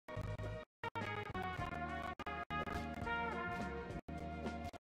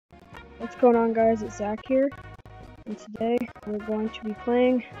What's going on, guys? It's Zach here, and today we're going to be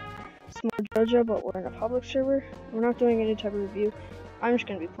playing some more JoJo, but we're in a public server. We're not doing any type of review. I'm just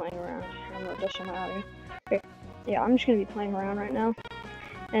going to be playing around. I'm going to dust my audio. Okay, yeah, I'm just going to be playing around right now.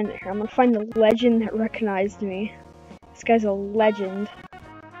 And here, I'm going to find the legend that recognized me. This guy's a legend.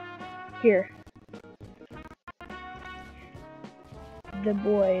 Here. The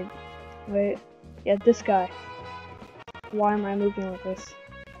boy. Wait. Yeah, this guy. Why am I moving like this?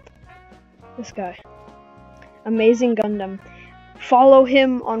 This guy. Amazing Gundam. Follow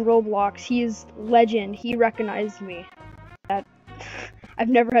him on Roblox. He is legend. He recognized me. I've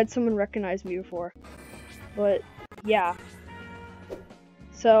never had someone recognize me before. But yeah.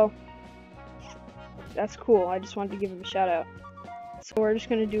 So that's cool. I just wanted to give him a shout out. So we're just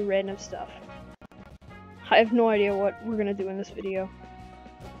gonna do random stuff. I have no idea what we're gonna do in this video.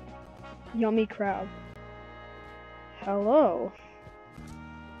 Yummy crab. Hello.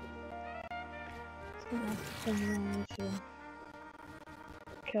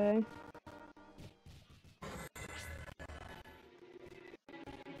 Okay.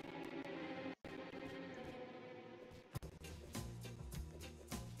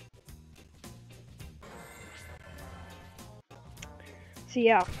 So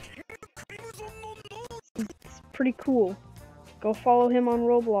yeah. It's pretty cool. Go follow him on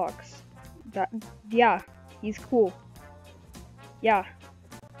Roblox. Yeah, he's cool. Yeah.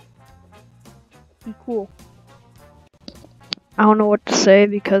 He's cool. I don't know what to say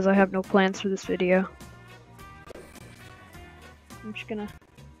because I have no plans for this video. I'm just gonna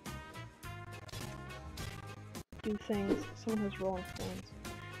do things. Someone has rolling stones.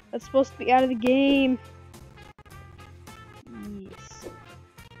 That's supposed to be out of the game. Yes.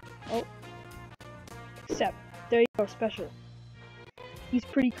 Oh. Except, there you go, special. He's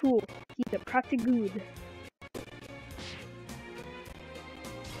pretty cool. He's a pretty good.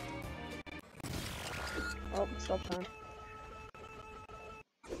 Oh, stop time.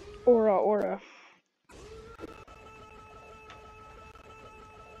 Aura.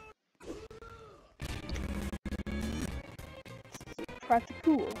 Pretty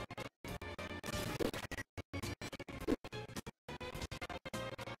cool.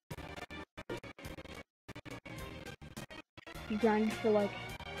 You grind for like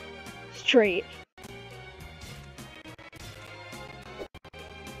straight.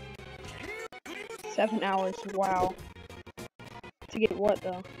 $7 hours, wow. To get what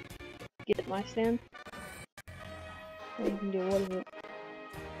though? Get my stand? What you can do, what is it?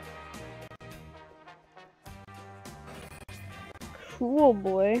 Cool,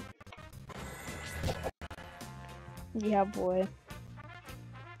 boy. Yeah, boy.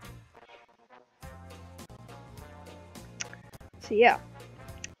 So yeah.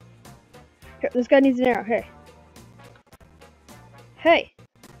 Here, this guy needs an arrow, hey. Hey!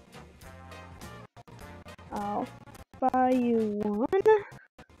 I'll buy you one.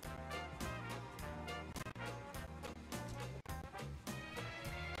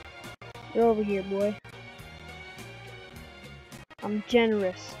 Get over here, boy. I'm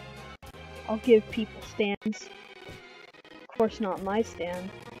generous. I'll give people stands. Of course not my stand.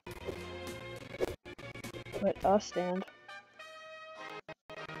 But a stand.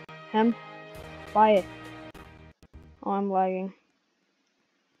 Buy it. Oh, I'm lagging.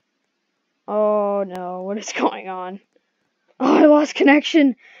 Oh no, what is going on? Oh, I lost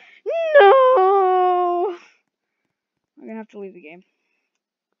connection! No! I'm gonna have to leave the game.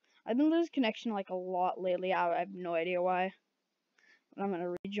 I've been losing connection like a lot lately. I have no idea why. But I'm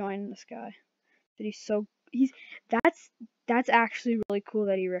gonna rejoin this guy. But that's actually really cool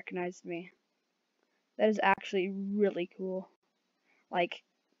that he recognized me. That is actually really cool. Like,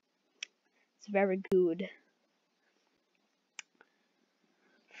 it's very good.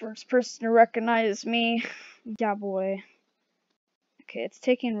 First person to recognize me. Yeah, boy. Okay, it's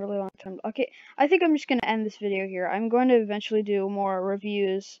taking a really long time. Okay, I think I'm just gonna end this video here. I'm going to eventually do more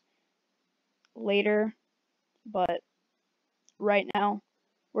reviews later, but right now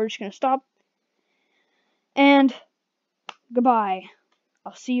we're just gonna stop. And goodbye.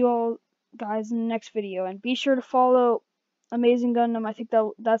 I'll see you all guys in the next video, and be sure to follow Amazing Gundam. I think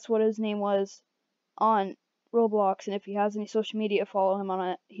that's what his name was on Roblox, and if he has any social media, follow him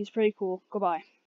on it. He's pretty cool. Goodbye.